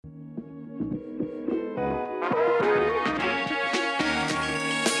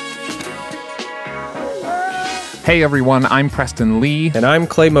Hey everyone, I'm Preston Lee. And I'm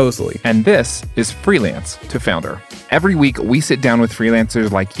Clay Mosley. And this is Freelance to Founder. Every week, we sit down with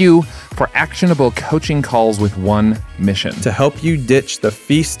freelancers like you for actionable coaching calls with one mission: to help you ditch the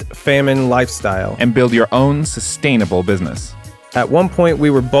feast-famine lifestyle and build your own sustainable business. At one point, we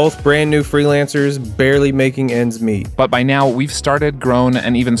were both brand new freelancers, barely making ends meet. But by now, we've started, grown,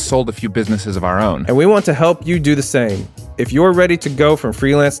 and even sold a few businesses of our own. And we want to help you do the same. If you're ready to go from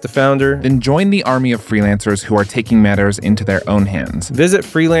freelance to founder, then join the army of freelancers who are taking matters into their own hands. Visit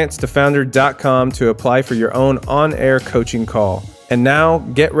freelancetofounder.com to apply for your own on-air coaching call. And now,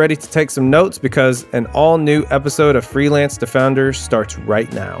 get ready to take some notes because an all-new episode of Freelance to Founder starts right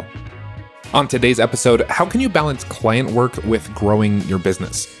now. On today's episode, how can you balance client work with growing your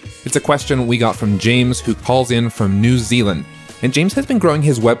business? It's a question we got from James, who calls in from New Zealand. And James has been growing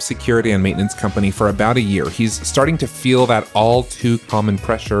his web security and maintenance company for about a year. He's starting to feel that all too common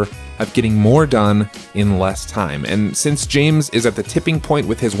pressure of getting more done in less time. And since James is at the tipping point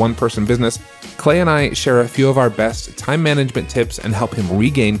with his one-person business, Clay and I share a few of our best time management tips and help him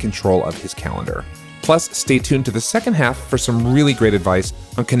regain control of his calendar. Plus, stay tuned to the second half for some really great advice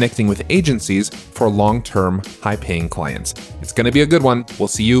on connecting with agencies for long-term, high-paying clients. It's going to be a good one. We'll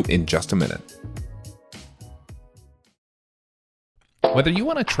see you in just a minute. Whether you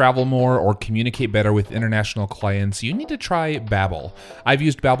want to travel more or communicate better with international clients, you need to try Babbel. I've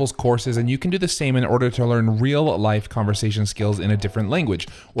used Babbel's courses, and you can do the same in order to learn real-life conversation skills in a different language.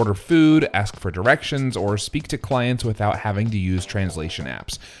 Order food, ask for directions, or speak to clients without having to use translation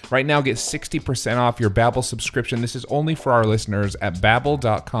apps. Right now, get 60% off your Babbel subscription. This is only for our listeners at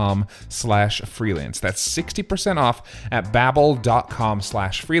babbel.com/freelance. That's 60% off at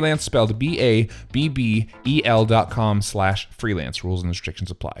babbel.com/freelance, spelled BABBEL.com/freelance. Rules and restrictions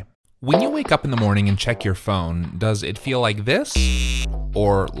apply. When you wake up in the morning and check your phone, does it feel like this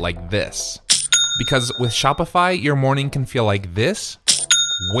or like this? Because with Shopify, your morning can feel like this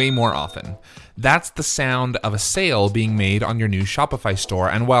way more often. That's the sound of a sale being made on your new Shopify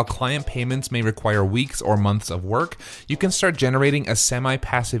store. And while client payments may require weeks or months of work, you can start generating a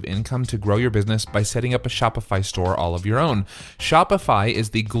semi-passive income to grow your business by setting up a Shopify store all of your own. Shopify is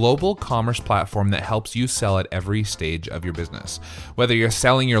the global commerce platform that helps you sell at every stage of your business. Whether you're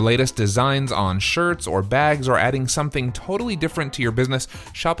selling your latest designs on shirts or bags or adding something totally different to your business,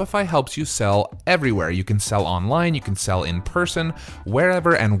 Shopify helps you sell everywhere. You can sell online, you can sell in person,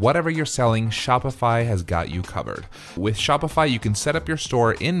 wherever and whatever you're selling, Shopify has got you covered. With Shopify, you can set up your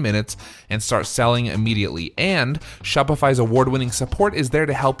store in minutes and start selling immediately. And Shopify's award-winning support is there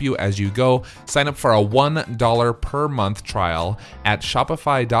to help you as you go. Sign up for a $1 per month trial at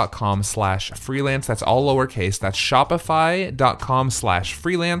shopify.com/freelance. That's all lowercase. That's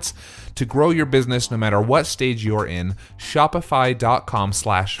shopify.com/freelance to grow your business no matter what stage you're in.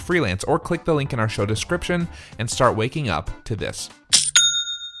 Shopify.com/freelance, or click the link in our show description and start waking up to this.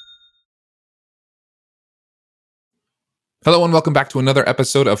 Hello and welcome back to another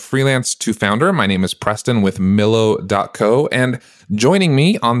episode of Freelance to Founder. My name is Preston with Millo.co, and joining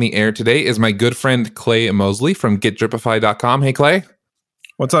me on the air today is my good friend Clay Mosley from GetDripify.com. Hey, Clay.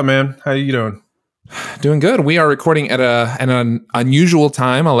 What's up, man? How you doing? Doing good. We are recording at an unusual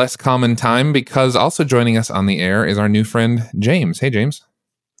time, a less common time, because also joining us on the air is our new friend James. Hey, James.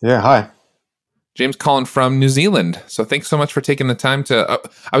 Yeah, hi. James calling from New Zealand. So thanks so much for taking the time to...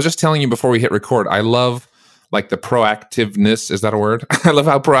 I was just telling you before we hit record, I love like the proactiveness, is that a word? I love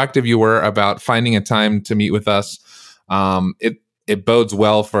how proactive you were about finding a time to meet with us. It bodes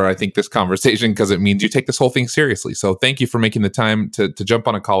well for, I think, this conversation because it means you take this whole thing seriously. So thank you for making the time to jump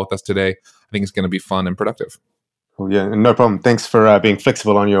on a call with us today. I think it's going to be fun and productive. Well, yeah, no problem. Thanks for being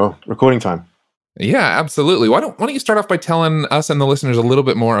flexible on your recording time. Yeah, absolutely. Why don't you start off by telling us and the listeners a little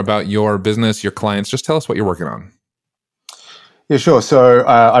bit more about your business, your clients? Just tell us what you're working on. Yeah, sure. So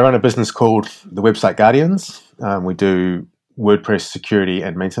I run a business called the Website Guardians. We do WordPress security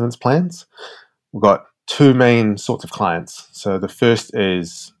and maintenance plans. We've got two main sorts of clients. So the first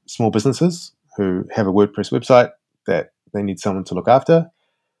is small businesses who have a WordPress website that they need someone to look after.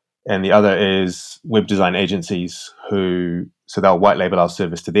 And the other is web design agencies so they'll white label our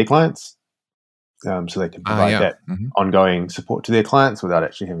service to their clients. So they can provide ongoing support to their clients without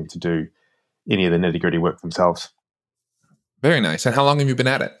actually having to do any of the nitty-gritty work themselves. Very nice. And how long have you been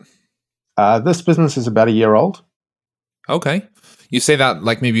at it? This business is about a year old. Okay. You say that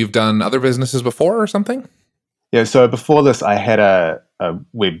like maybe you've done other businesses before or something? Yeah, so before this, I had a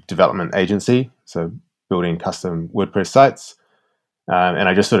web development agency, so building custom WordPress sites. And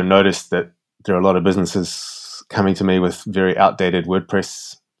I just sort of noticed that there are a lot of businesses coming to me with very outdated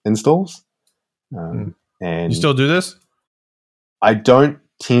WordPress installs. And you still do this? I don't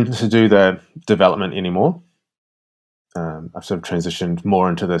tend to do the development anymore. I've sort of transitioned more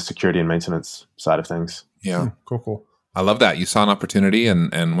into the security and maintenance side of things. Yeah. Cool. I love that. You saw an opportunity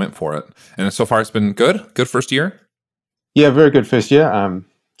and went for it. And so far it's been good? Good first year? Yeah, very good first year.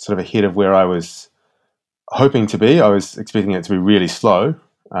 Sort of ahead of where I was hoping to be. I was expecting it to be really slow,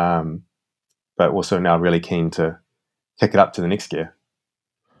 but also now really keen to kick it up to the next gear.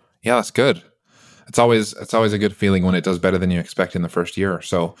 Yeah, that's good. It's always a good feeling when it does better than you expect in the first year.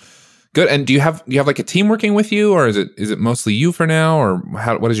 So good. And do you have like a team working with you, or is it mostly you for now, or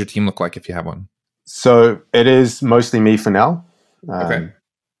what does your team look like if you have one? So it is mostly me for now. Okay.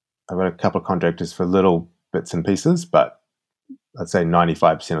 I've got a couple of contractors for little bits and pieces, but I'd say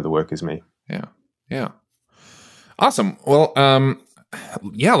 95% of the work is me. Yeah. Awesome. Well,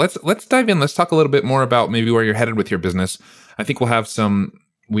 yeah, let's dive in. Let's talk a little bit more about maybe where you're headed with your business. I think we'll have some,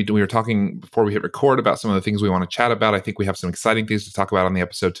 we were talking before we hit record about some of the things we want to chat about. I think we have some exciting things to talk about on the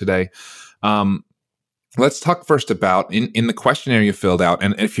episode today. Let's talk first about in the questionnaire you filled out.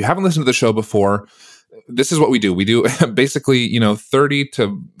 And if you haven't listened to the show before, this is what we do. We do basically, 30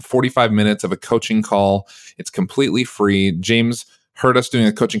 to 45 minutes of a coaching call. It's completely free. James heard us doing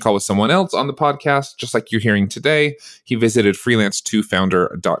a coaching call with someone else on the podcast, just like you're hearing today. He visited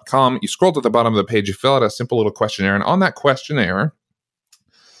freelance2founder.com. You scroll to the bottom of the page, you fill out a simple little questionnaire. And on that questionnaire,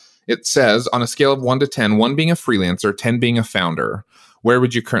 it says on a scale of 1 to 10, 1 being a freelancer, 10 being a founder, where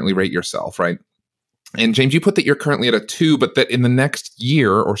would you currently rate yourself, right? And James, you put that you're currently at a 2, but that in the next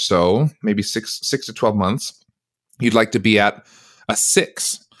year or so, maybe 6 to 12 months, you'd like to be at a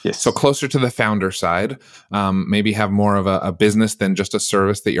 6. Yes. So closer to the founder side, maybe have more of a business than just a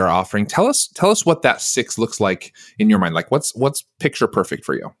service that you're offering. Tell us what that 6 looks like in your mind. Like what's picture perfect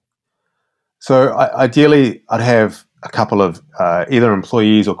for you? So ideally, I'd have a couple of either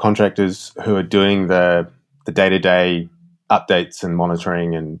employees or contractors who are doing the day-to-day updates and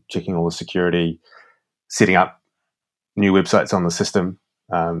monitoring and checking all the security, setting up new websites on the system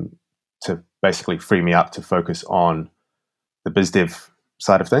to basically free me up to focus on the biz dev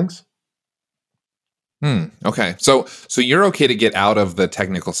side of things. Okay. So you're okay to get out of the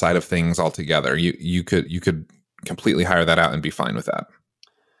technical side of things altogether. You could completely hire that out and be fine with that.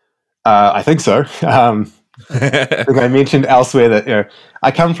 I think so. I think I mentioned elsewhere that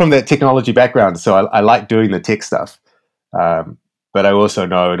I come from that technology background, so I like doing the tech stuff. But I also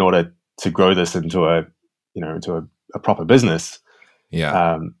know in order to grow this into a proper business,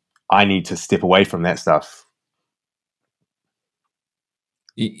 I need to step away from that stuff.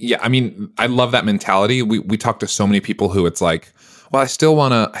 Yeah, I mean, I love that mentality. We talk to so many people who it's like, well, I still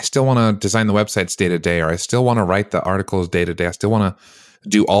want to design the websites day to day, or I still want to write the articles day to day. I still want to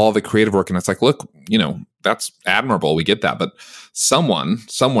do all the creative work. And it's like, look, that's admirable. We get that. But someone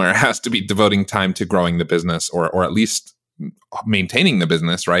somewhere has to be devoting time to growing the business or at least maintaining the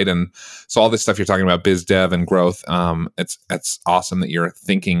business, right? And so all this stuff you're talking about, biz dev and growth, it's awesome that you're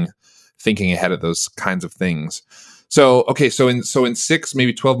thinking ahead of those kinds of things. So, okay, so in 6,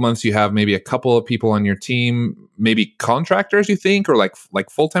 maybe 12 months, you have maybe a couple of people on your team, maybe contractors, you think, or like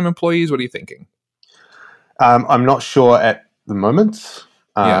full-time employees? What are you thinking? I'm not sure at the moment.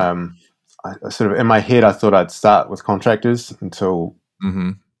 I sort of, in my head, I thought I'd start with contractors until,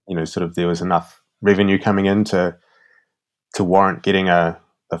 sort of there was enough revenue coming in to warrant getting a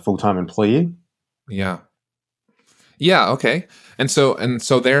full-time employee. Yeah. Okay. And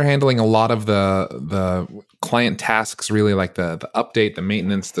so they're handling a lot of the client tasks, really, like the update, the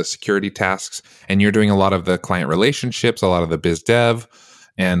maintenance, the security tasks, and you're doing a lot of the client relationships, a lot of the biz dev,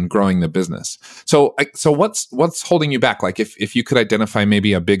 and growing the business. So what's holding you back? Like if you could identify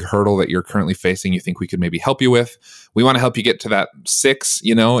maybe a big hurdle that you're currently facing, you think we could maybe help you with. We want to help you get to that 6,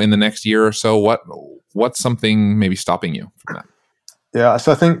 in the next year or so. What's something maybe stopping you from that? Yeah,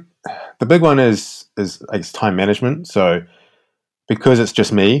 so I think the big one is I guess time management. So because it's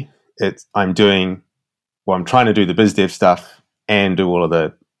just me, I'm trying to do the biz dev stuff and do all of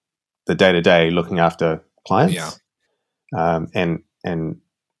the day-to-day looking after clients. Yeah. And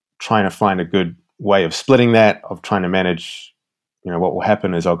trying to find a good way of splitting that, of trying to manage, what will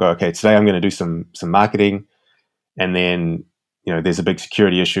happen is I'll go, okay, today I'm going to do some marketing, and then, there's a big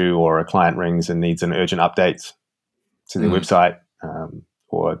security issue or a client rings and needs an urgent update to their website,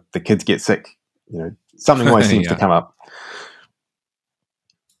 or the kids get sick, something always seems to come up.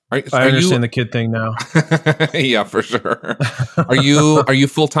 I understand the kid thing now. Yeah, for sure. Are you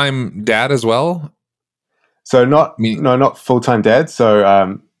full-time dad as well? So not full-time dad. So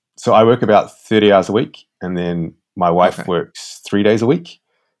I work about 30 hours a week, and then my wife works 3 days a week,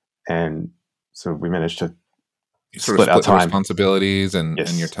 and so we managed to split our time, responsibilities, and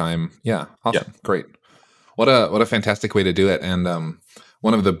your time. Yeah, awesome, Great. What a fantastic way to do it, and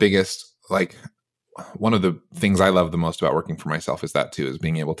one of the biggest one of the things I love the most about working for myself is that too, is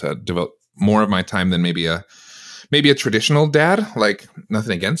being able to devote more of my time than maybe a traditional dad. Like,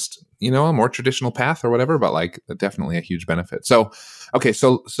 nothing against, a more traditional path or whatever, but like definitely a huge benefit. So, okay.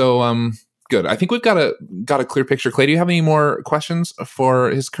 So good. I think we've got a clear picture. Clay, do you have any more questions for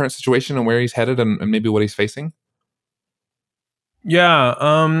his current situation and where he's headed and maybe what he's facing? Yeah,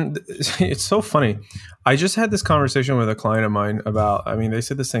 it's so funny. I just had this conversation with a client of mine about, they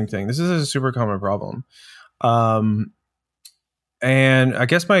said the same thing. This is a super common problem. And I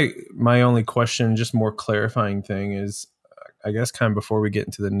guess my only question, just more clarifying thing is, I guess kind of before we get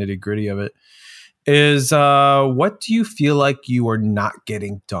into the nitty gritty of it, is what do you feel like you are not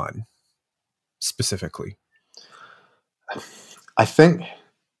getting done specifically? I think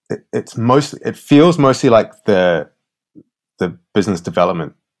it feels mostly like the business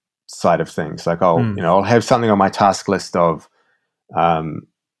development side of things. Like I'll have something on my task list of,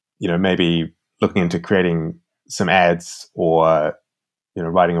 maybe looking into creating some ads or,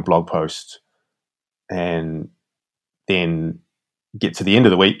 writing a blog post, and then get to the end of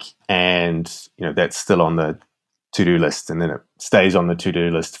the week and, that's still on the to-do list. And then it stays on the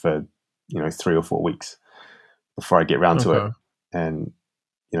to-do list for, 3 or 4 weeks before I get around to it. And,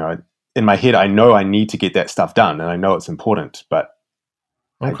 in my head, I know I need to get that stuff done and I know it's important, but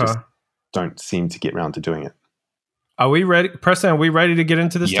I just don't seem to get around to doing it. Are we ready, Preston? Are we ready to get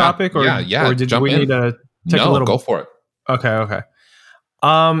into this topic, or or did we need to take a little? Go for it. Okay.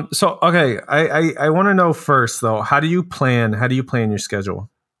 So I want to know first though, how do you plan your schedule?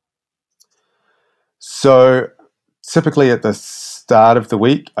 So typically at the start of the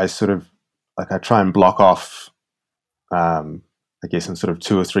week, I try and block off, I guess in sort of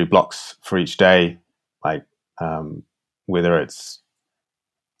 2 or 3 blocks for each day, like whether it's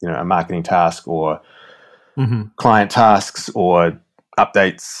a marketing task or client tasks or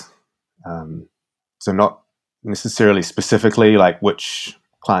updates. So not necessarily specifically like which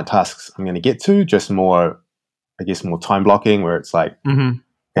client tasks I'm going to get to, just more time blocking where it's like or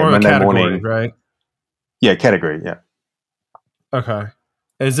Monday a category, morning, right? Yeah, category. Yeah. Okay.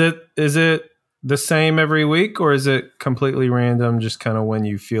 Is it the same every week, or is it completely random, just kind of when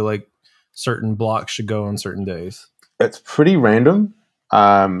you feel like certain blocks should go on certain days? It's pretty random.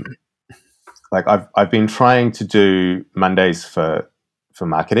 Like I've been trying to do Mondays for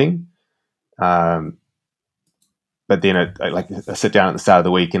marketing, but then I sit down at the start of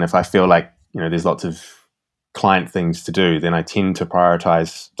the week, and if I feel like there's lots of client things to do, then I tend to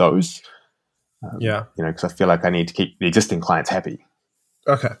prioritize those. Because I feel like I need to keep the existing clients happy.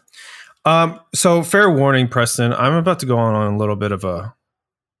 Okay. So fair warning, Preston, I'm about to go on a little bit of a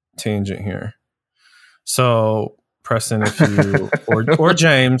tangent here. So Preston, if you or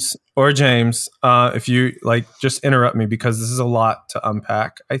James, if you just interrupt me, because this is a lot to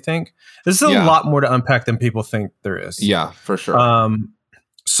unpack. I think this is a lot more to unpack than people think there is. Yeah, for sure.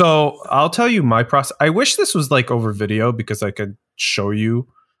 So I'll tell you my process. I wish this was over video because I could show you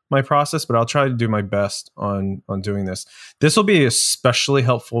my process, but I'll try to do my best on doing this. This will be especially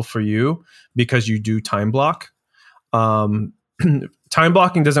helpful for you because you do time block. Time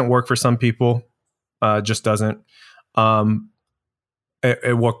blocking doesn't work for some people. Just doesn't.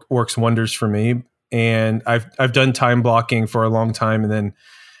 It works wonders for me. And I've done time blocking for a long time, and then,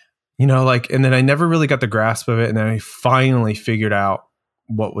 and then I never really got the grasp of it. And then I finally figured out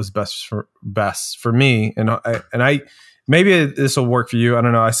what was best for me. And I maybe this will work for you. I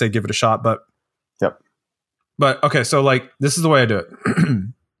don't know. I say give it a shot, but yep. But okay, so this is the way I do it.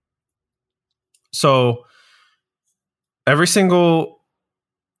 So the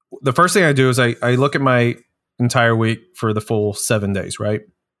first thing I do is I look at my entire week for the full 7 days, right?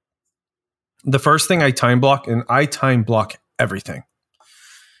 The first thing I time block, and I time block everything.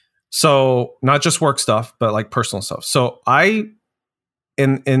 So not just work stuff, but personal stuff. So I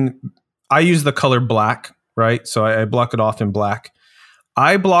use the color black, right? So I block it off in black.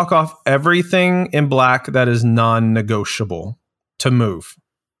 I block off everything in black that is non-negotiable to move.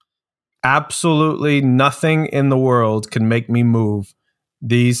 Absolutely nothing in the world can make me move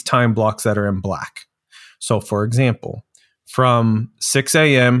these time blocks that are in black. So for example, from 6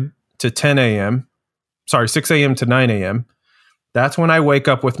 a.m. to 10 a.m., 6 a.m. to 9 a.m., that's when I wake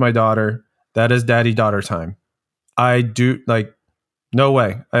up with my daughter. That is daddy-daughter time. I do, no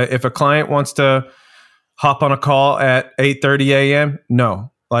way. If a client wants to hop on a call at 8:30 a.m.,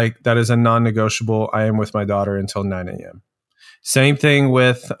 no. That is a non-negotiable. I am with my daughter until 9 a.m. Same thing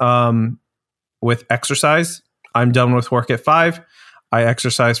with exercise. I'm done with work at 5. I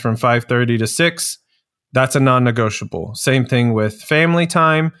exercise from 5:30 to 6. That's a non-negotiable. Same thing with family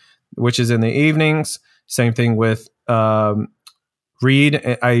time, which is in the evenings. Same thing with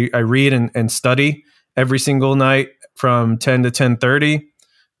read. I read and study every single night from 10 to 10:30.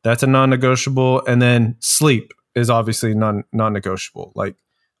 That's a non-negotiable. And then sleep is obviously non-negotiable. Like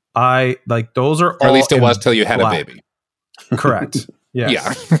those are all, Or at least it was till you had black. a baby. Correct. Yes.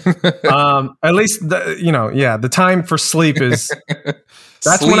 Yeah. At least the time for sleep is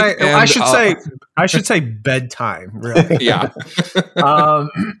that's Sleep when I should and, I should say bedtime, really. Yeah.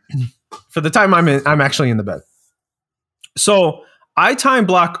 For the time I'm actually in the bed. So I time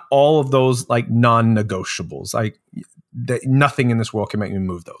block all of those like non-negotiables. Nothing in this world can make me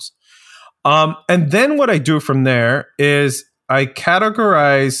move those. And then what I do from there is I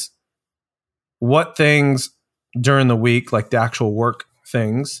categorize what things during the week, like the actual work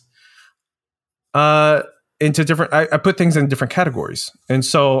things, into different. I put things in different categories, and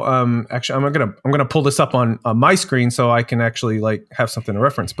so actually, I'm gonna pull this up on my screen so I can actually like have something to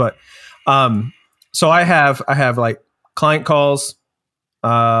reference. But so I have like client calls,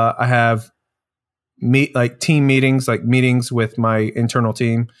 I have team meetings, like meetings with my internal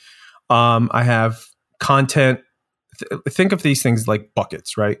team. I have content. Think of these things like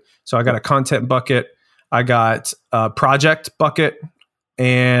buckets, right? So I got a content bucket. I got a project bucket,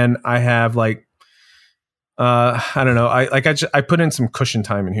 and I have like, I don't know. I put in some cushion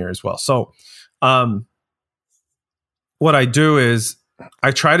time in here as well. So, what I do is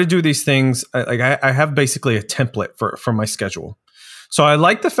I try to do these things. I have basically a template for my schedule. So I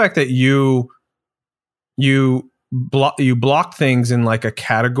like the fact that you block things in like a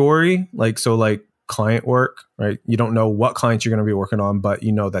category, like client work, right? You don't know what clients you're going to be working on, but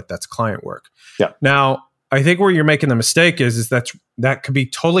you know that that's client work. Yeah. Now, I think where you're making the mistake is that could be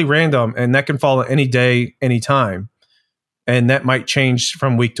totally random, and that can fall any day, any time, and that might change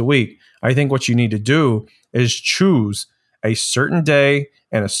from week to week. I think what you need to do is choose a certain day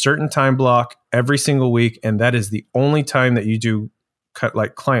and a certain time block every single week, and that is the only time that you do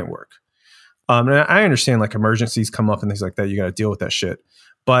like client work. And I understand like emergencies come up and things like that. You got to deal with that shit.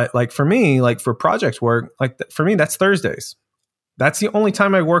 But like for me, like for project work, like for me, that's Thursdays. That's the only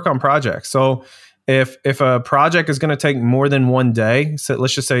time I work on projects. So if a project is going to take more than one day, so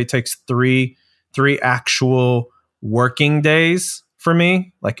let's just say it takes three actual working days for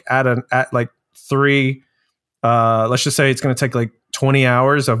me, like at like three, let's just say it's going to take like 20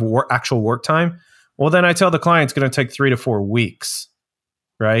 hours of actual work time. Well, then I tell the client it's going to take 3 to 4 weeks,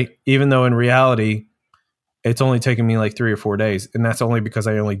 right? Even though in reality, it's only taking me like 3 or 4 days, and that's only because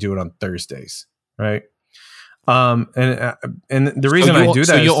I only do it on Thursdays, right? And the reason I do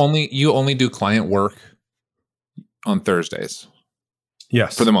that is you only do client work on Thursdays.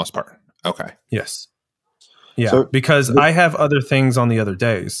 Yes, for the most part. Okay. Yes. Yeah, because I have other things on the other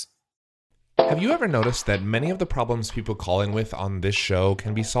days. Have you ever noticed that many of the problems people call in with on this show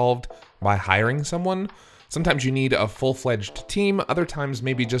can be solved by hiring someone? Sometimes you need a full-fledged team, other times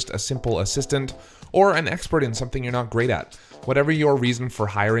maybe just a simple assistant, or an expert in something you're not great at. Whatever your reason for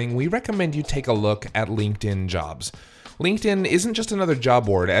hiring, we recommend you take a look at LinkedIn Jobs. LinkedIn isn't just another job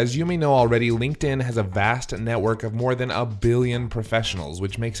board. As you may know already, LinkedIn has a vast network of more than 1 billion professionals,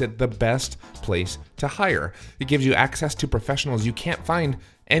 which makes it the best place to hire. It gives you access to professionals you can't find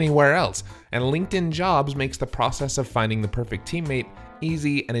anywhere else. And LinkedIn Jobs makes the process of finding the perfect teammate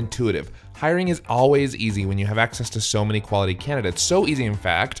easy and intuitive. Hiring is always easy when you have access to so many quality candidates. So easy, in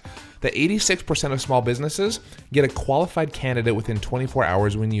fact, that 86% of small businesses get a qualified candidate within 24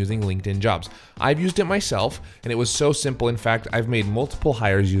 hours when using LinkedIn Jobs. I've used it myself, and it was so simple. In fact, I've made multiple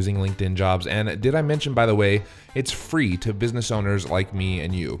hires using LinkedIn Jobs. And did I mention, by the way, it's free to business owners like me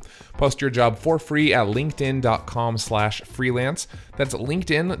and you. Post your job for free at linkedin.com/freelance. That's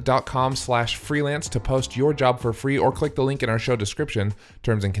linkedin.com/freelance to post your job for free, or click the link in our show description.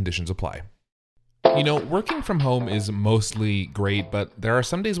 Terms and conditions apply. You know, working from home is mostly great, but there are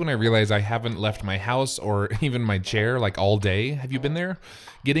some days when I realize I haven't left my house or even my chair like all day. Have you been there?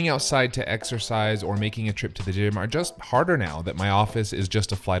 Getting outside to exercise or making a trip to the gym are just harder now that my office is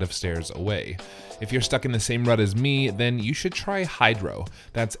just a flight of stairs away. If you're stuck in the same rut as me, then you should try Hydrow.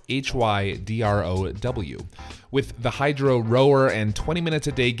 That's HYDROW. With the Hydrow rower and 20 minutes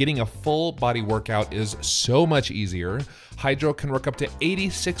a day, getting a full body workout is so much easier. Hydrow can work up to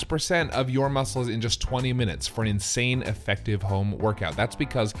 86% of your muscles in just 20 minutes for an insane effective home workout. That's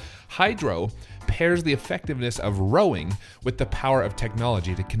because Hydrow pairs the effectiveness of rowing with the power of technology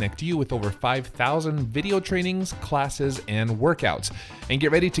technology to connect you with over 5,000 video trainings, classes, and workouts. And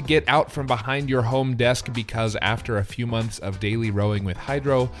get ready to get out from behind your home desk, because after a few months of daily rowing with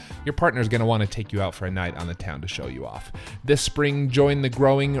Hydrow, your partner's going to want to take you out for a night on the town to show you off. This spring, join the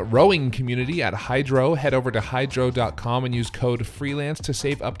growing rowing community at Hydrow. Head over to hydrow.com and use code FREELANCE to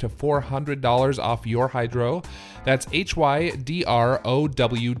save up to $400 off your Hydrow. That's HYDROW.com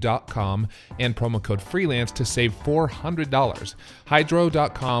and promo code FREELANCE to save $400.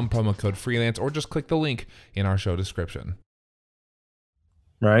 Hydrow.com, promo code FREELANCE, or just click the link in our show description.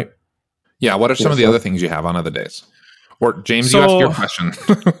 Right? Yeah, what are some of the other things you have on other days? Or James, you asked your question.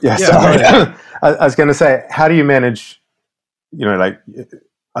 I was going to say, how do you manage, like,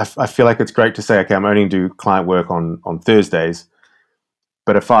 I feel like it's great to say, okay, I'm only going to do client work on Thursdays.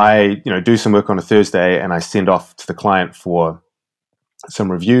 But if I, do some work on a Thursday and I send off to the client for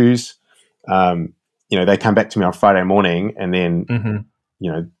some reviews, they come back to me on Friday morning, and then,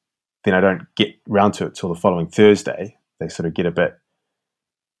 then I don't get round to it till the following Thursday. They sort of get a bit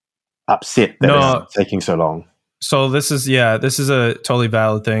upset that it's taking so long. So this is a totally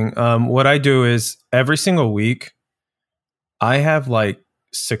valid thing. What I do is every single week, I have like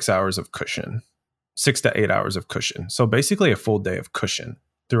 6 hours of cushion. 6 to 8 hours of cushion. So basically a full day of cushion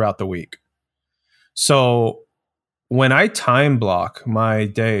throughout the week. So when I time block my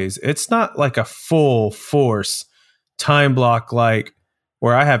days, it's not like a full force time block, like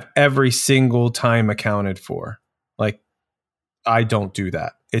where I have every single time accounted for. Like, I don't do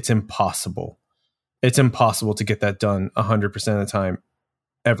that. It's impossible. It's impossible to get that done 100% of the time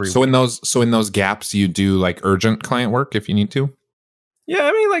every week. So in those gaps, you do like urgent client work if you need to? Yeah,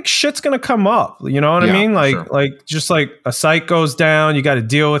 I mean, like, shit's gonna come up. You know what I mean? Like, sure. Just like a site goes down, you got to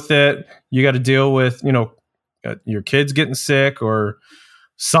deal with it. You got to deal with, your kids getting sick or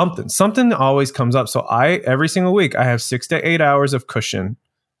something. Something always comes up. So every single week, I have 6 to 8 hours of cushion,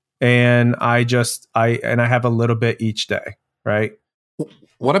 and I have a little bit each day, right?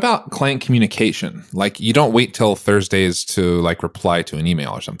 What about client communication? Like, you don't wait till Thursdays to like reply to an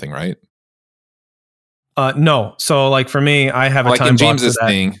email or something, right? No. So like for me, I have a like time in block James's for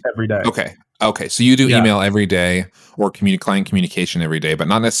that thing every day. Okay. So you do email every day or client communication every day, but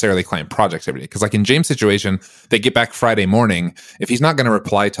not necessarily client projects every day. Because like in James' situation, they get back Friday morning. If he's not going to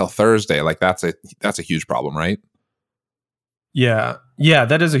reply till Thursday, like that's a huge problem, right? Yeah,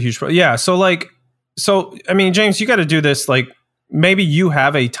 that is a huge problem. Yeah. So I mean, James, you got to do this. Like, maybe you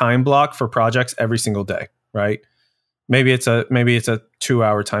have a time block for projects every single day, right? Maybe it's a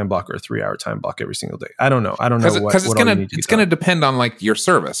 2-hour time block or a 3-hour time block every single day. I don't know. Because it's gonna depend on like your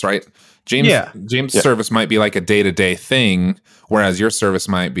service, right? James' service might be like a day-to-day thing, whereas your service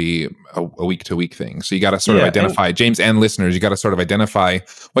might be a week-to-week thing. So you got to sort of identify, James and listeners, you got to sort of identify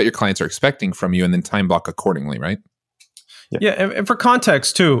what your clients are expecting from you, and then time block accordingly, right? Yeah, and for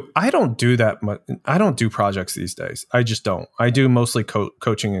context too, I don't do that much. I don't do projects these days. I just don't. I do mostly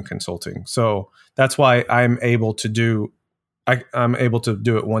coaching and consulting. So that's why I'm able to do it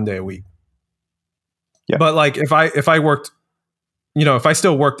 1 day a week. Yeah. But like if I worked, if I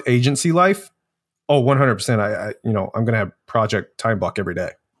still worked agency life, 100%. I'm gonna have project time block every day.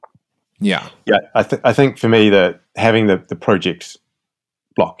 Yeah. I think for me that having the project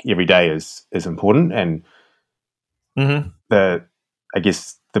block every day is important, and I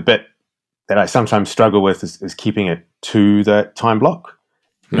guess the bit that I sometimes struggle with is keeping it to the time block.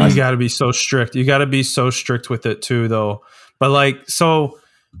 You got to be so strict. You got to be so strict with it too, though. But so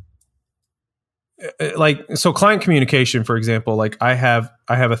client communication, for example, like I have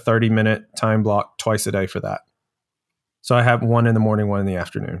a 30-minute time block twice a day for that. So I have one in the morning, one in the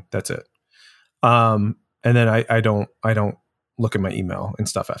afternoon. That's it. And then I don't look at my email and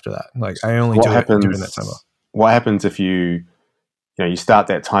stuff after that. Like I only do it during that time block. What happens if you start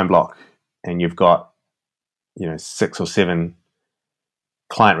that time block and you've got 6 or 7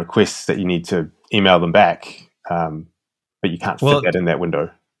 client requests that you need to email them back, but you can't fit that in that window?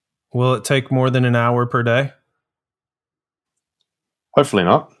 Will it take more than an hour per day? Hopefully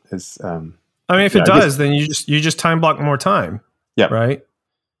not. If it does, then you just time block more time. Yeah. Right.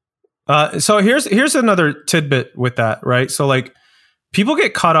 So here's another tidbit with that. Right. So like, people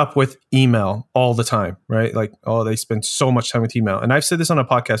get caught up with email all the time, right? Like, they spend so much time with email. And I've said this on a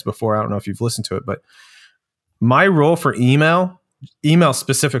podcast before. I don't know if you've listened to it, but my role for email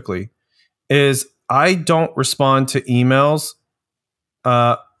specifically, is I don't respond to emails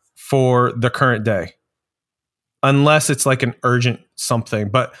for the current day, unless it's like an urgent something.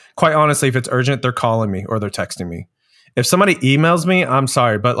 But quite honestly, if it's urgent, they're calling me or they're texting me. If somebody emails me, I'm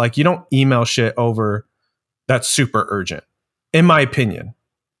sorry, but like you don't email shit over that's super urgent, in my opinion.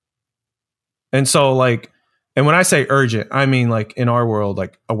 And so like And when I say urgent, I mean like in our world,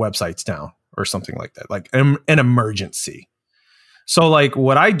 like a website's down or something like that, like an emergency. So like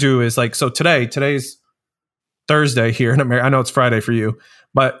what I do is like, so today's Thursday here in America. I know it's Friday for you,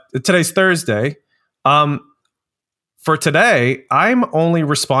 but today's Thursday. For today, I'm only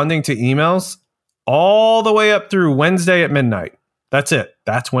responding to emails all the way up through Wednesday at midnight. That's it.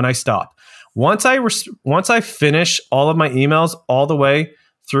 That's when I stop. Once I finish all of my emails all the way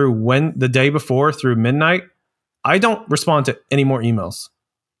through the day before through midnight, I don't respond to any more emails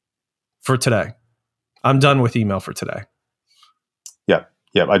for today. I'm done with email for today.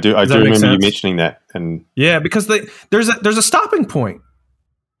 Yeah, I do remember you mentioning that. And yeah, because there's a stopping point.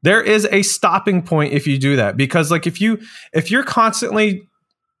 There is a stopping point if you do that, because like if you're constantly,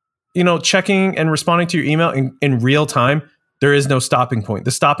 checking and responding to your email in real time, there is no stopping point.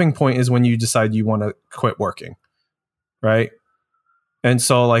 The stopping point is when you decide you want to quit working, right? And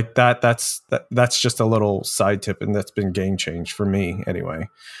so like that's just a little side tip, and that's been game change for me anyway.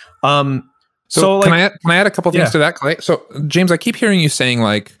 So like, can I add a couple things to that, Clay? So James, I keep hearing you saying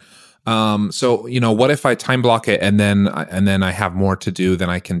like, what if I time block it and then I have more to do than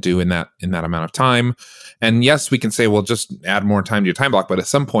I can do in that amount of time? And yes, we can say, well, just add more time to your time block, but at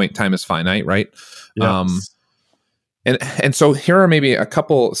some point, time is finite, right? Yes. And so here are maybe a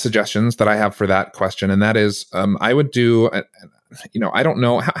couple suggestions that I have for that question, and that is, I would do, I don't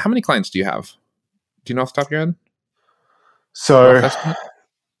know how many clients do you have? Do you know off the top of your head? So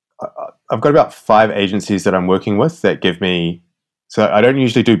I've got about 5 agencies that I'm working with that give me. So I don't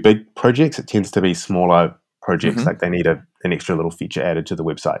usually do big projects. It tends to be smaller projects, like they need an extra little feature added to the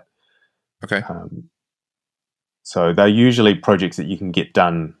website. Okay. So they're usually projects that you can get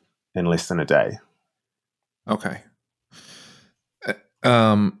done in less than a day. Okay.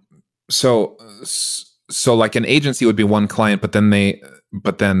 So like an agency would be one client, but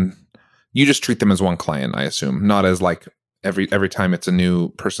then you just treat them as one client, I assume, not as like every time it's a new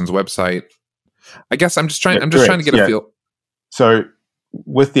person's website. I guess I'm just trying to get a feel. So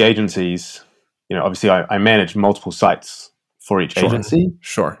with the agencies, obviously I manage multiple sites for each agency.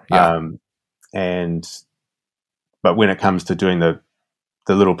 Sure. Yeah. But when it comes to doing the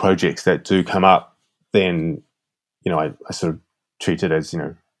little projects that do come up, then, I sort of treat it as,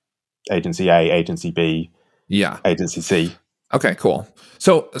 agency A, agency B, agency C. Okay, cool.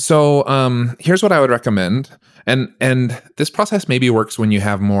 So here's what I would recommend. And this process maybe works when you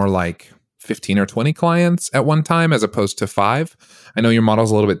have more like 15 or 20 clients at one time as opposed to 5. I know your model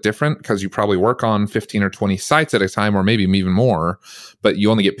is a little bit different because you probably work on 15 or 20 sites at a time, or maybe even more, but you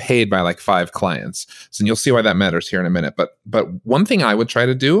only get paid by like 5 clients. So you'll see why that matters here in a minute. But one thing I would try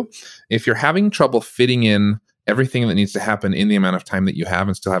to do, if you're having trouble fitting in everything that needs to happen in the amount of time that you have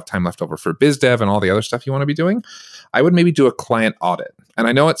and still have time left over for biz dev and all the other stuff you want to be doing, I would maybe do a client audit. And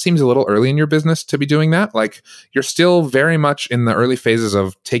I know it seems a little early in your business to be doing that. Like you're still very much in the early phases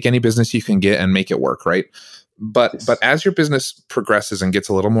of take any business you can get and make it work, right? But as your business progresses and gets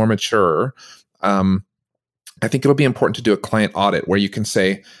a little more mature, I think it'll be important to do a client audit where you can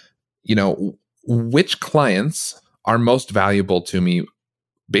say, which clients are most valuable to me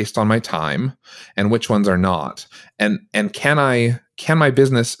based on my time and which ones are not. And can my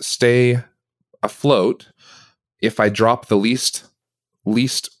business stay afloat if I drop the least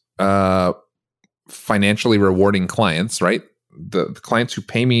financially rewarding clients, right? The clients who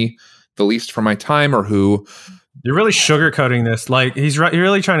pay me the least for my time, or who... You're really sugarcoating this. Like you're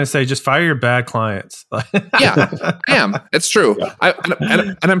really trying to say, just fire your bad clients. Yeah, I am. It's true.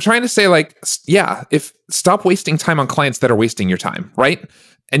 And I'm trying to say, like, if stop wasting time on clients that are wasting your time, right?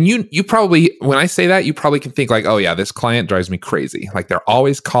 And you probably, when I say that, you probably can think like, oh yeah, this client drives me crazy. Like they're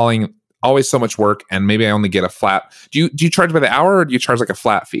always calling, always so much work, and maybe I only get a flat. Do you charge by the hour, or do you charge like a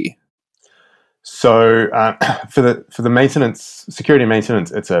flat fee? So for the maintenance, security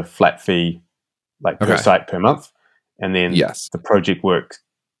maintenance, it's a flat fee, like per site per month, and then the project work,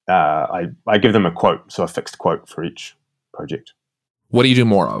 I give them a quote, so a fixed quote for each project. What do you do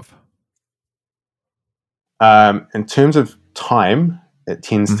more of? In terms of time, it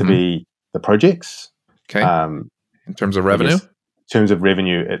tends to be the projects. Okay. In terms of revenue? In terms of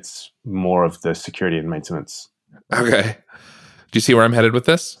revenue, it's more of the security and maintenance. Okay. Do you see where I'm headed with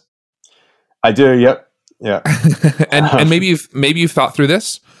this? I do. Yep. Yeah. and maybe you've thought through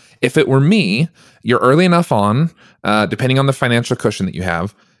this. If it were me, you're early enough on, depending on the financial cushion that you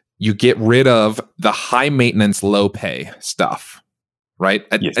have, you get rid of the high maintenance, low pay stuff, right?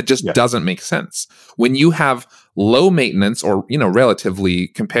 It just doesn't make sense. When you have low maintenance, or, relatively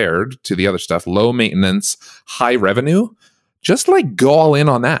compared to the other stuff, low maintenance, high revenue, just like go all in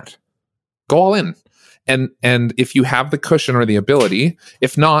on that. Go all in. And if you have the cushion or the ability,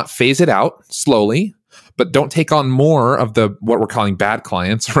 if not, phase it out slowly. but don't take on more of the what we're calling bad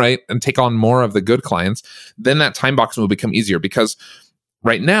clients, right? And take on more of the good clients, then that time boxing will become easier, because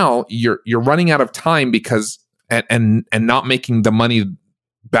right now you're running out of time because and not making the money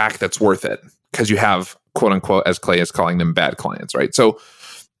back that's worth it, because you have, quote unquote, as Clay is calling them, bad clients, right? So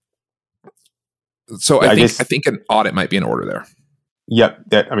I think an audit might be in order there. Yep,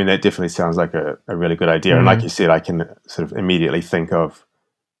 that definitely sounds like a really good idea. And like you said, I can sort of immediately think of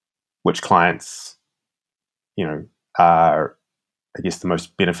which clients, are, I guess, the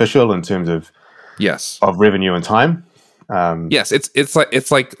most beneficial in terms of of revenue and time. Yes,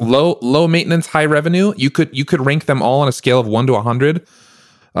 it's like low maintenance, high revenue. You could rank them all on a scale of 1 to 100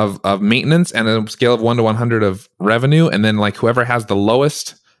 of maintenance, and a scale of 1 to 100 of revenue, and then like whoever has the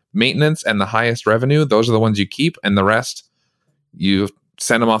lowest maintenance and the highest revenue, those are the ones you keep, and the rest you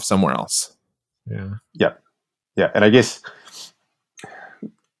send them off somewhere else. Yeah. And I guess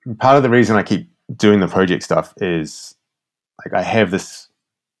part of the reason I keep doing the project stuff is like I have this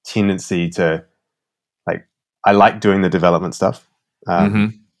tendency to I like doing the development stuff.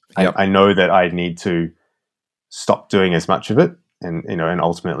 I know that I need to stop doing as much of it, and and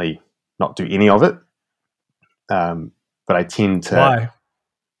ultimately not do any of it. But I tend to. Why?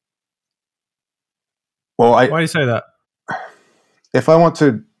 Well, why do you say that? If I want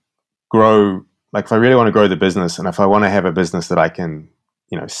to grow, like if I really want to grow the business, and if I want to have a business that I can,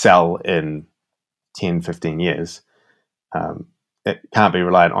 sell in 10, 15 years, it can't be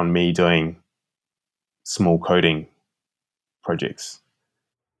reliant on me doing small coding projects.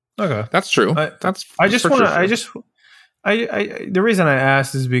 Okay, that's true. The reason I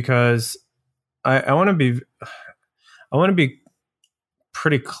asked is because I want to be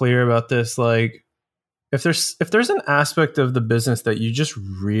pretty clear about this. Like, if there's an aspect of the business that you just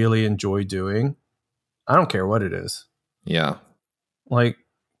really enjoy doing, I don't care what it is. Yeah, like,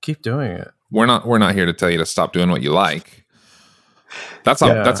 keep doing it. We're not here to tell you to stop doing what you like. That's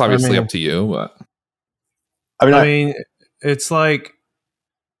obviously up to you. But I mean, it's like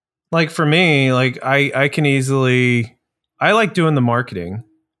for me, like I can easily, I like doing the marketing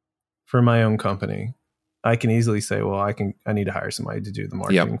for my own company. I can easily say, well, I need to hire somebody to do the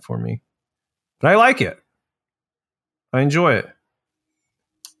marketing for me. But I like it. I enjoy it.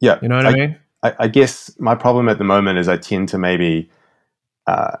 Yeah. You know what I mean? I guess my problem at the moment is I tend to maybe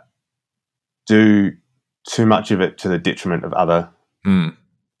do too much of it to the detriment of other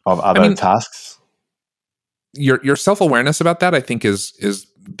tasks. Your self-awareness about that, I think, is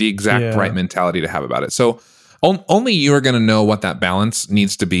the exact right mentality to have about it. So only you are going to know what that balance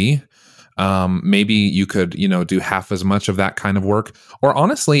needs to be. Maybe you could, do half as much of that kind of work. Or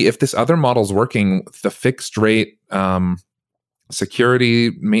honestly, if this other model's working, the fixed rate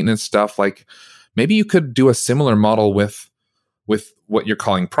security maintenance stuff, like maybe you could do a similar model with what you're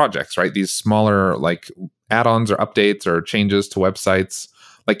calling projects, right? These smaller like add-ons or updates or changes to websites.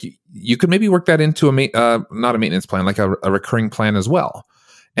 Like you could maybe work that into not a maintenance plan, like a recurring plan as well.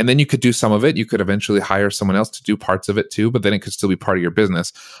 And then you could do some of it. You could eventually hire someone else to do parts of it too, but then it could still be part of your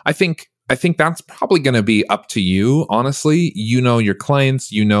business. I think that's probably going to be up to you, honestly. Your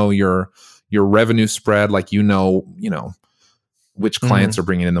clients, your revenue spread, like which clients are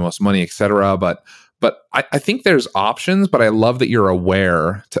bringing in the most money, et cetera. But I think there's options, but I love that you're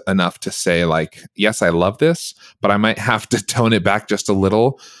aware enough to say, like, yes, I love this, but I might have to tone it back just a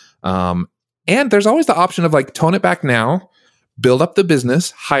little. And there's always the option of like, tone it back now, build up the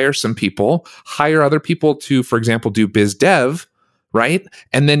business, hire some people, hire other people to, for example, do biz dev, right?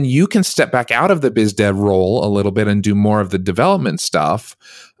 And then you can step back out of the biz dev role a little bit and do more of the development stuff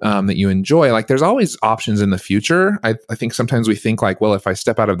that you enjoy. Like, there's always options in the future. I think sometimes we think like, well, if I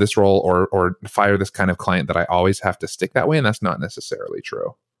step out of this role or fire this kind of client, that I always have to stick that way. And that's not necessarily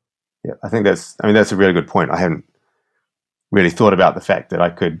true. Yeah, I think that's a really good point. I haven't really thought about the fact that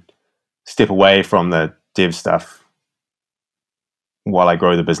I could step away from the dev stuff while I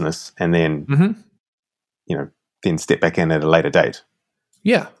grow the business, and then, then step back in at a later date.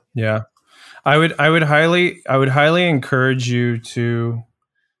 Yeah. Yeah. I would highly encourage you to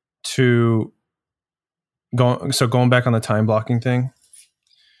going back on the time blocking thing,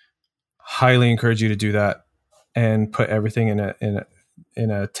 highly encourage you to do that and put everything in a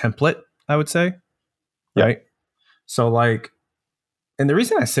template, I would say. Yeah. Right. So like, and the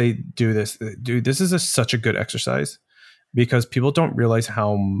reason I say do this, dude, this is such a good exercise, because people don't realize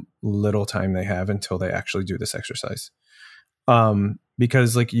how little time they have until they actually do this exercise.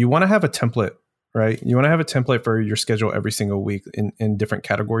 Because like, you want to have a template, right? You want to have a template for your schedule every single week in different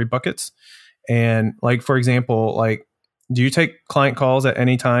category buckets. And like, for example, like, do you take client calls at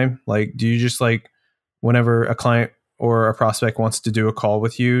any time? Like, do you just like, whenever a client or a prospect wants to do a call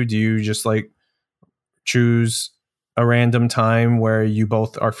with you, do you just like choose a random time where you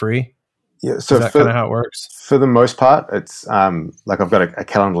both are free? Yeah, so is that kind of how it works? For the most part, it's like I've got a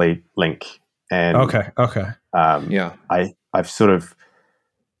Calendly link, and Okay. I've sort of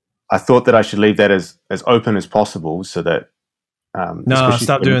I thought that I should leave that as open as possible, so that no,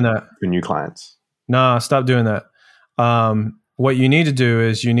 stop doing that for new clients. No, stop doing that. What you need to do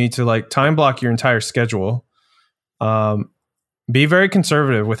is you need to like time block your entire schedule. Be very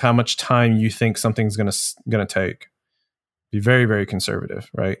conservative with how much time you think something's gonna take. Be very, very conservative,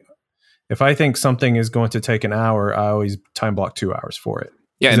 right? If I think something is going to take an hour, I always time block 2 hours for it.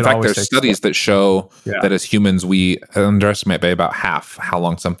 Yeah, in fact, there's studies that show that as humans, we underestimate by about half how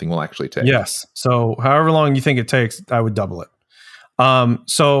long something will actually take. Yes. So however long you think it takes, I would double it.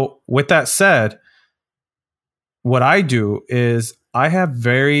 So with that said, what I do is I have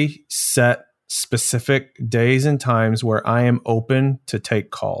very set specific days and times where I am open to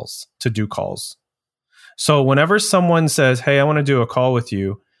take calls, to do calls. So whenever someone says, hey, I want to do a call with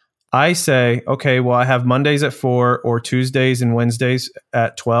you, I say, okay, well, I have Mondays at 4 or Tuesdays and Wednesdays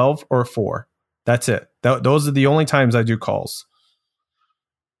at 12 or 4. That's it. Those are the only times I do calls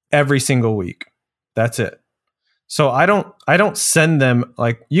every single week. That's it. So I don't send them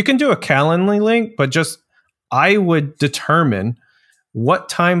like, you can do a Calendly link, but just I would determine what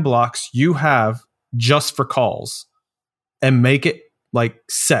time blocks you have just for calls and make it like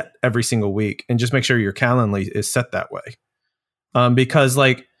set every single week, and just make sure your Calendly is set that way. Because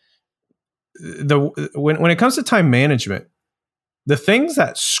like when it comes to time management, the things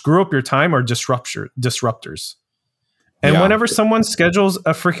that screw up your time are disruptors. And whenever someone schedules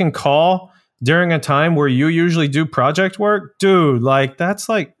a freaking call during a time where you usually do project work, dude, like that's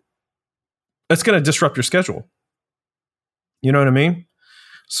going to disrupt your schedule. You know what I mean?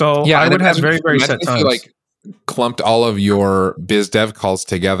 So I would have very, very set times. You like clumped all of your biz dev calls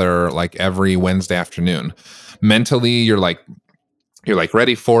together like every Wednesday afternoon. Mentally, you're like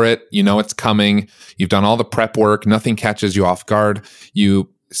ready for it. You know it's coming. You've done all the prep work. Nothing catches you off guard. You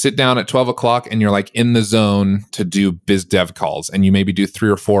sit down at 12 o'clock and you're like in the zone to do biz dev calls. And you maybe do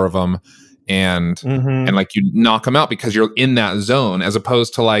 3 or 4 of them. And like you knock them out because you're in that zone, as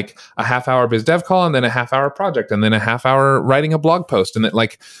opposed to like a half-hour biz dev call and then a half-hour project and then a half-hour writing a blog post. And that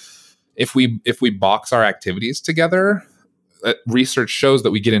like if we box our activities together, research shows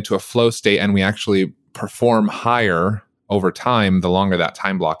that we get into a flow state and we actually perform higher over time the longer that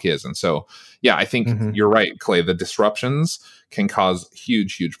time block is. And so, yeah, I think you're right, Clay. The disruptions can cause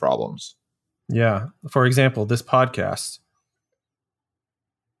huge problems. Yeah. For example, this podcast.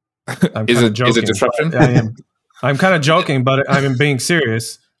 Is it disruption? I'm kind of joking, but I'm being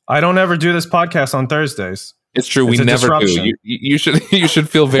serious. I don't ever do this podcast on Thursdays. It's true. We never do. You should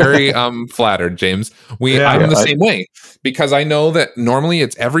feel very flattered, James. I'm the same way, because I know that normally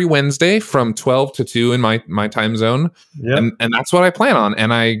it's every Wednesday from 12 to 2 in my time zone. Yep. And that's what I plan on.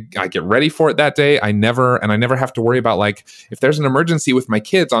 And I get ready for it that day. I never have to worry about like, if there's an emergency with my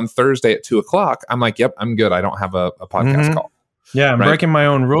kids on Thursday at 2 o'clock, I'm like, yep, I'm good. I don't have a podcast call. Yeah, I'm breaking my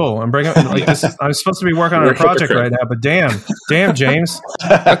own rule. I'm breaking this. I'm supposed to be working on a project right now, but damn, James,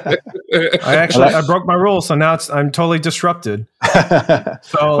 I broke my rule, so now I'm totally disrupted.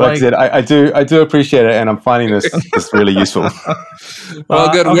 So like I said, I do appreciate it, and I'm finding this really useful.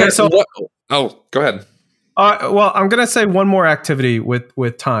 Well, good. Okay, go ahead. Well, I'm gonna say one more activity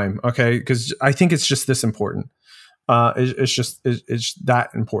with time, okay? Because I think it's just this important. It's that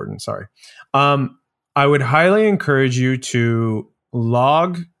important. Sorry. I would highly encourage you to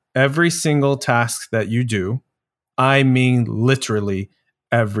log every single task that you do. I mean, literally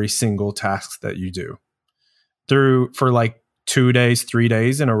every single task that you do for like 2 days, 3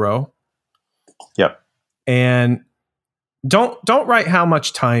 days in a row. Yep. And don't write how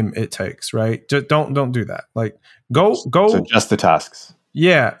much time it takes, right? Just don't do that. Like go. So just the tasks.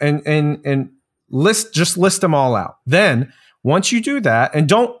 Yeah. And list them all out. Then once you do that, and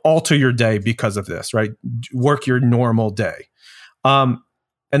don't alter your day because of this, right? Work your normal day. And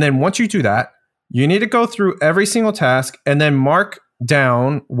then once you do that, you need to go through every single task and then mark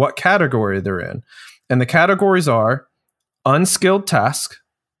down what category they're in. And the categories are unskilled task,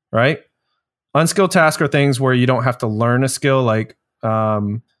 right? Unskilled tasks are things where you don't have to learn a skill, like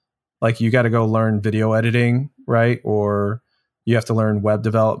you got to go learn video editing, right? Or you have to learn web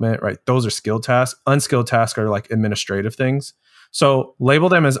development, right? Those are skilled tasks. Unskilled tasks are like administrative things. So label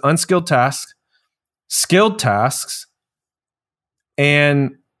them as unskilled tasks, skilled tasks,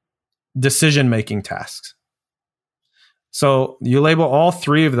 and decision-making tasks. So you label all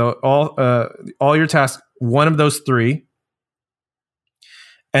 3 of those, all your tasks, one of those 3.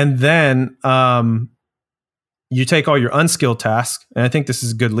 And then you take all your unskilled tasks, and I think this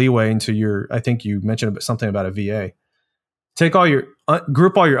is good leeway into I think you mentioned something about a VA. Take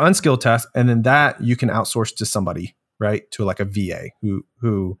group all your unskilled tasks, and then that you can outsource to somebody, right? To like a VA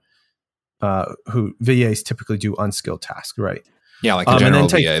who VAs typically do unskilled tasks, right? Yeah, like a general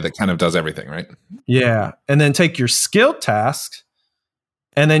VA that kind of does everything, right? Yeah. And then take your skilled tasks,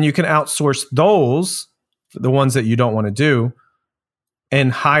 and then you can outsource those, the ones that you don't want to do,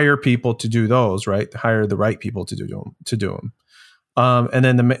 and hire people to do those, right? Hire the right people to do them. And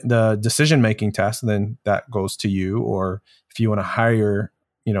then the decision-making task, then that goes to you. Or if you want to hire,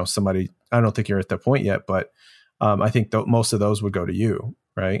 somebody, I don't think you're at that point yet, but I think most of those would go to you,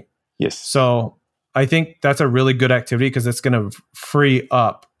 right? Yes. So I think that's a really good activity because it's going to free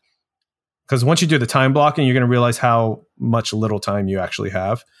up. Because once you do the time blocking, you're going to realize how much little time you actually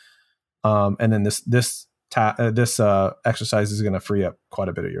have. And then this exercise is going to free up quite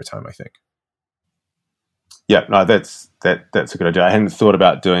a bit of your time, I think. Yeah, no, that's a good idea. I hadn't thought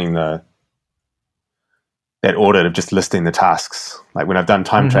about doing that audit of just listing the tasks. Like when I've done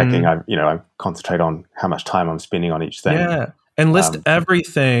time tracking, I concentrate on how much time I'm spending on each thing. Yeah, and list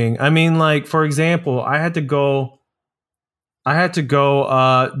everything. I mean, like for example, I had to go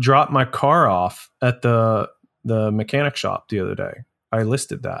drop my car off at the mechanic shop the other day. I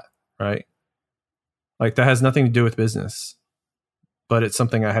listed that, right? Like that has nothing to do with business, but it's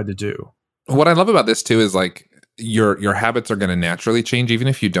something I had to do. What I love about this too is like your habits are going to naturally change even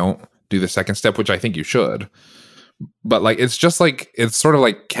if you don't do the second step, which I think you should. But like it's sort of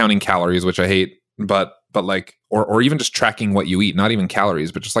like counting calories, which I hate, but like or even just tracking what you eat, not even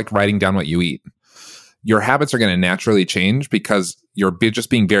calories, but just like writing down what you eat. Your habits are going to naturally change because you're just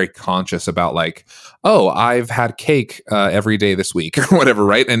being very conscious about like, oh, I've had cake every day this week or whatever,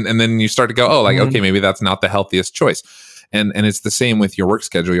 right? And then you start to go, oh, like, okay, maybe that's not the healthiest choice. And it's the same with your work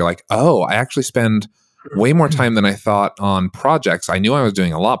schedule. You're like, oh, I actually spend way more time than I thought on projects. I knew I was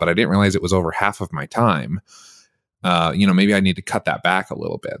doing a lot, but I didn't realize it was over half of my time. Maybe I need to cut that back a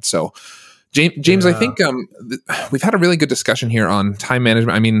little bit. So James, I think we've had a really good discussion here on time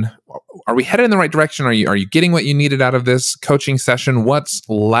management. I mean, are we headed in the right direction? Are you getting what you needed out of this coaching session? What's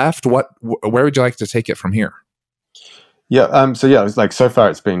left? Where would you like to take it from here? Yeah. It was like so far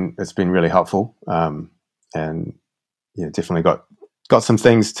it's been really helpful. And definitely got some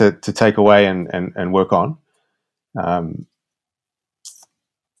things to take away and work on.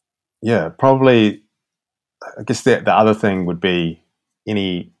 Probably. I guess the other thing would be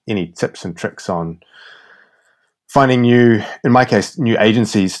any tips and tricks on finding new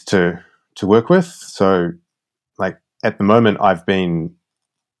agencies to work with. So like at the moment I've been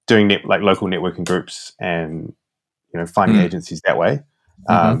doing local networking groups and finding agencies that way.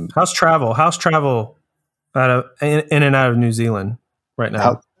 How's travel in and out of New Zealand right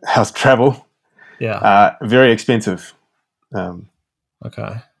now? How's travel? Yeah. Very expensive.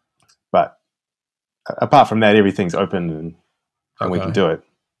 Okay. But apart from that, everything's open and we can do it.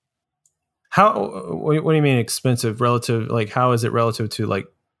 What do you mean expensive relative? Like, how is it relative to like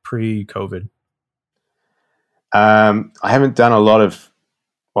pre-COVID? I haven't done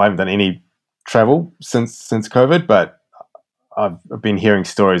I haven't done any travel since COVID, but I've been hearing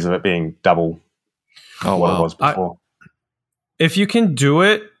stories of it being double what it was before. If you can do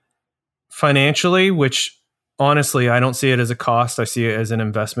it financially, which honestly, I don't see it as a cost. I see it as an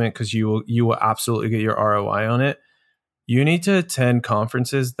investment because you will absolutely get your ROI on it. You need to attend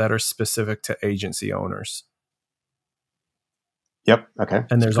conferences that are specific to agency owners. Yep. Okay.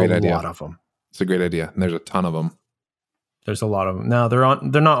 And there's a lot of them. It's a great idea. And there's a ton of them. There's a lot of them. Now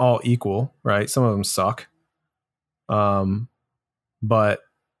they're not all equal, right? Some of them suck. But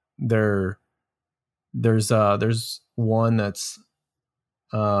there's one that's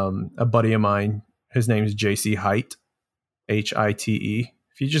a buddy of mine. His name is JC Hite, Hite.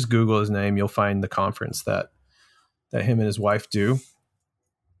 If you just Google his name, you'll find the conference that him and his wife do.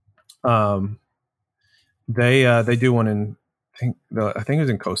 They do one in I think it was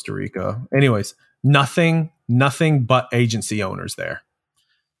in Costa Rica. Anyways, nothing but agency owners there.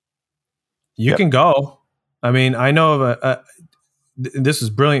 You can go. I mean, I know of this is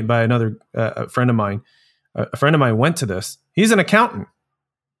brilliant by another a friend of mine. A friend of mine went to this. He's an accountant.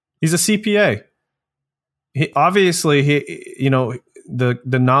 He's a CPA. The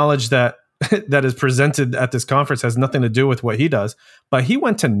knowledge that is presented at this conference has nothing to do with what he does, but he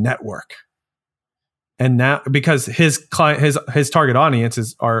went to network. And now, because his client, his target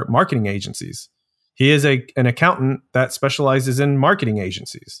audiences are marketing agencies, he is an accountant that specializes in marketing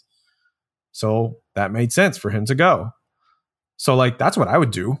agencies. So that made sense for him to go. So like, that's what I would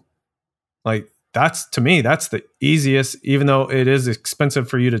do. Like, to me, that's the easiest, even though it is expensive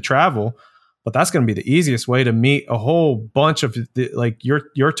for you to travel. But that's going to be the easiest way to meet a whole bunch of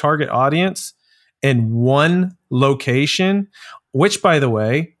your target audience in one location, which, by the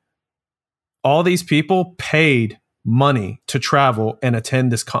way, all these people paid money to travel and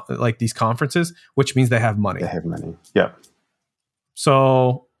attend these conferences, which means they have money. They have money. Yeah.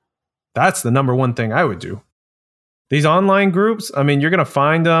 So that's the number one thing I would do. These online groups, I mean, you're going to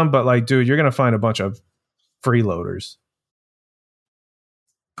find them, but dude, you're going to find a bunch of freeloaders.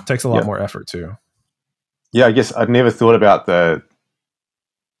 It takes a lot more effort too. Yeah, I guess I'd never thought about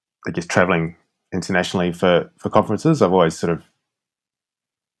traveling internationally for conferences. I've always sort of,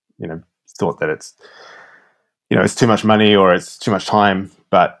 thought that it's too much money or it's too much time.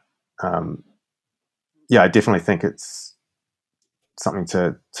 But I definitely think it's something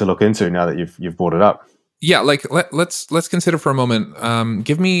to look into now that you've brought it up. Yeah, let's consider for a moment.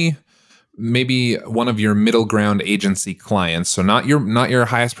 Give me maybe one of your middle ground agency clients. So not your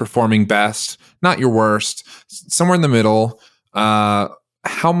highest performing best, not your worst, somewhere in the middle.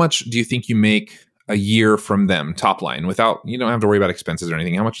 How much do you think you make a year from them, top line, without, you don't have to worry about expenses or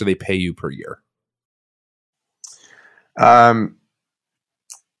anything? How much do they pay you per year? So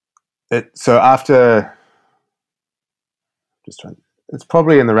after it's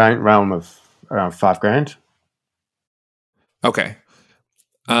probably in the realm of around $5,000. Okay.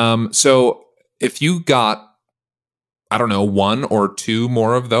 So if you got, I don't know, 1 or 2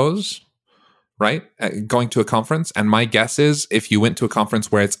 more of those, right? Going to a conference. And my guess is if you went to a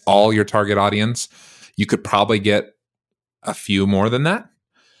conference where it's all your target audience, you could probably get a few more than that.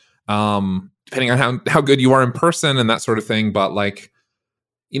 Depending on how good you are in person and that sort of thing. But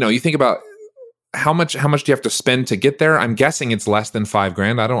you think about how much do you have to spend to get there? I'm guessing it's less than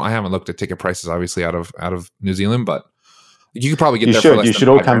 $5,000. I haven't looked at ticket prices, obviously, out of New Zealand, but you could probably get there for less You than should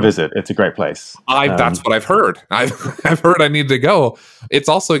all come visit. It's a great place. That's what I've heard. I've heard I need to go. It's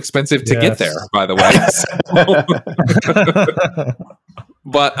also expensive to get there, by the way.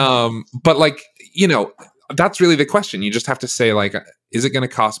 But that's really the question. You just have to say, is it going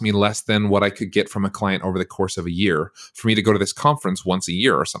to cost me less than what I could get from a client over the course of a year for me to go to this conference once a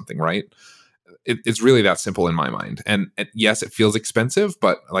year or something, right? It's really that simple in my mind. And yes, it feels expensive,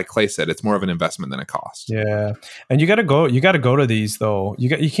 but like Clay said, it's more of an investment than a cost. Yeah. And you got to go to these though.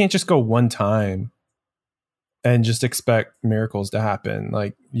 You can't just go one time and just expect miracles to happen.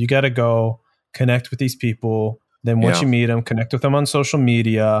 You got to go connect with these people. Then once you meet them, connect with them on social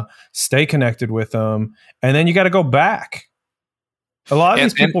media, stay connected with them. And then you got to go back. A lot of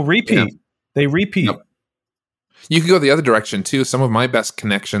these people repeat. Yeah. They repeat. Yep. You could go the other direction too. Some of my best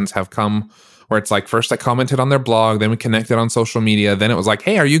connections have come where it's first I commented on their blog, then we connected on social media. Then it was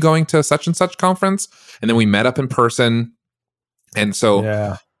hey, are you going to such and such conference? And then we met up in person. And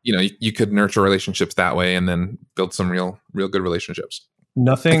so, you could nurture relationships that way and then build some real good relationships.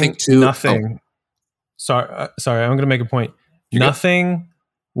 Nothing. Sorry, I'm going to make a point. Nothing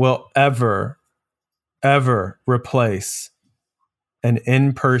will ever replace an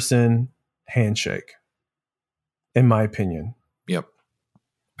in-person handshake, in my opinion. Yep.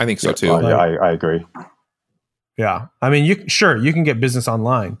 I think so too. I agree. Yeah. I mean, you can get business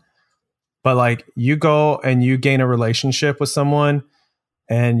online, but you go and you gain a relationship with someone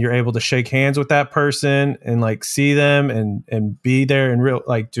and you're able to shake hands with that person and see them and be there in real,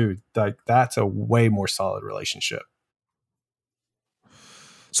 dude, that's a way more solid relationship.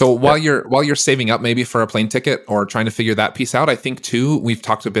 So while you're saving up maybe for a plane ticket or trying to figure that piece out, I think too, we've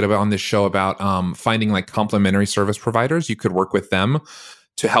talked a bit about on this show about finding complementary service providers. You could work with them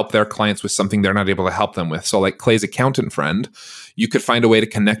to help their clients with something they're not able to help them with. So Clay's accountant friend, you could find a way to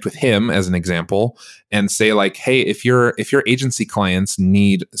connect with him as an example and say hey, if your agency clients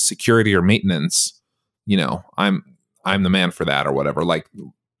need security or maintenance, I'm the man for that or whatever.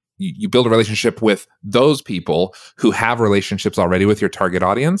 You build a relationship with those people who have relationships already with your target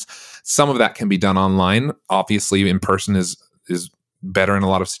audience. Some of that can be done online. Obviously, in person is better in a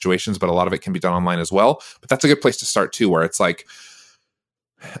lot of situations, but a lot of it can be done online as well. But that's a good place to start too, where it's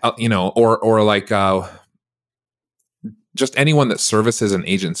just anyone that services an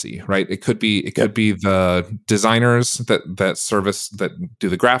agency, right? It could be the designers that service, that do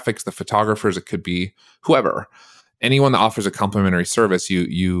the graphics, the photographers. It could be whoever. Anyone that offers a complimentary service,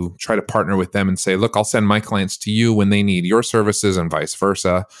 you try to partner with them and say, look, I'll send my clients to you when they need your services and vice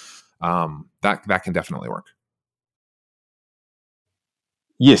versa. That can definitely work.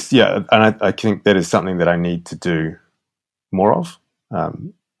 Yes, yeah, and I think that is something that I need to do more of.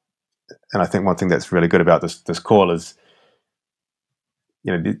 And I think one thing that's really good about this call is,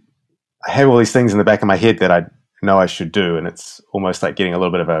 I have all these things in the back of my head that I know I should do, and it's almost like getting a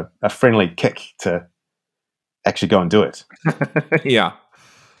little bit of a friendly kick to actually go and do it. Yeah.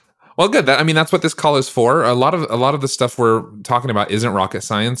 Well, good. That's what this call is for. A lot of the stuff we're talking about isn't rocket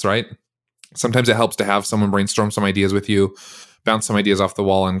science, right? Sometimes it helps to have someone brainstorm some ideas with you, bounce some ideas off the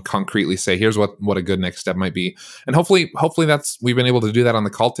wall, and concretely say, here's what a good next step might be. And hopefully we've been able to do that on the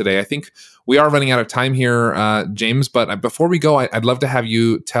call today. I think we are running out of time here, James, but before we go, I'd love to have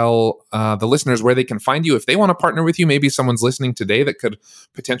you tell the listeners where they can find you if they want to partner with you. Maybe someone's listening today that could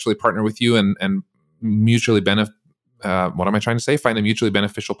potentially partner with you and mutually benefit. What am I trying to say? Find a mutually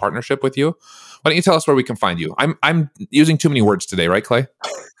beneficial partnership with you. Why don't you tell us where we can find you? I'm using too many words today, right, Clay?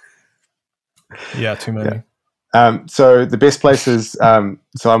 Yeah, too many. Yeah. So the best place is I'm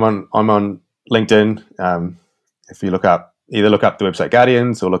on LinkedIn. If you look up the website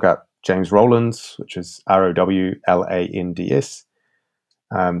Guardians or look up James Rowlands, which is ROWLANDS,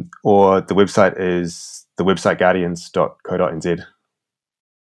 or the website is thewebsiteguardians.co.nz.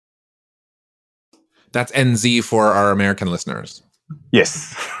 That's NZ for our American listeners.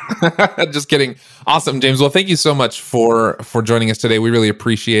 Yes. Just kidding. Awesome, James. Well, thank you so much for joining us today. We really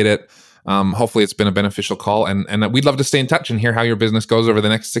appreciate it. Hopefully it's been a beneficial call, and we'd love to stay in touch and hear how your business goes over the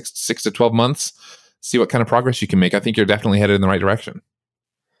next 6 to 12 months. See what kind of progress you can make. I think you're definitely headed in the right direction.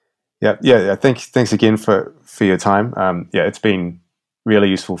 Yeah. Thanks again for your time. It's been really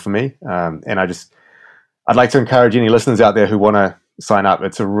useful for me. And I'd like to encourage any listeners out there who want to sign up.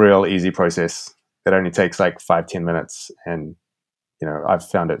 It's a real easy process. It only takes like 5-10 minutes, and I've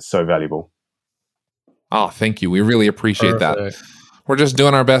found it so valuable. Oh, thank you. We really appreciate that. We're just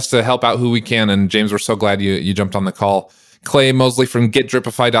doing our best to help out who we can. And James, we're so glad you jumped on the call. Clay Mosley from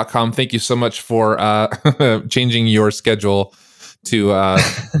GetDripify.com. Thank you so much for changing your schedule to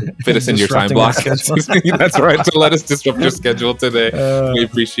fit us into your time block. That's right, to let us disrupt your schedule today. We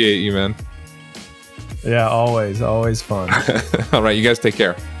appreciate you, man. Yeah, always fun. All right, you guys take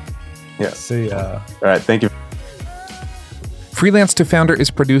care. Yeah. See ya. All right, thank you. Freelance to Founder is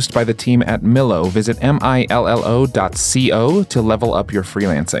produced by the team at Millo. Visit millo.co to level up your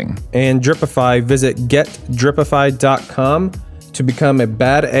freelancing. And Dripify, visit getdripify.com to become a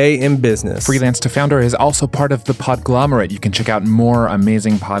bad A in business. Freelance to Founder is also part of The Podglomerate. You can check out more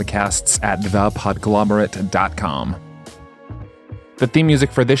amazing podcasts at thepodglomerate.com. The theme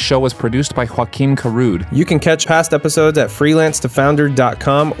music for this show was produced by Joaquin Carud. You can catch past episodes at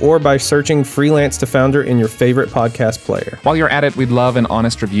freelancetofounder.com or by searching Freelance to Founder in your favorite podcast player. While you're at it, we'd love an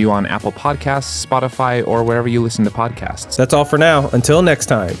honest review on Apple Podcasts, Spotify, or wherever you listen to podcasts. That's all for now. Until next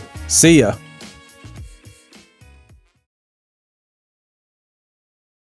time. See ya.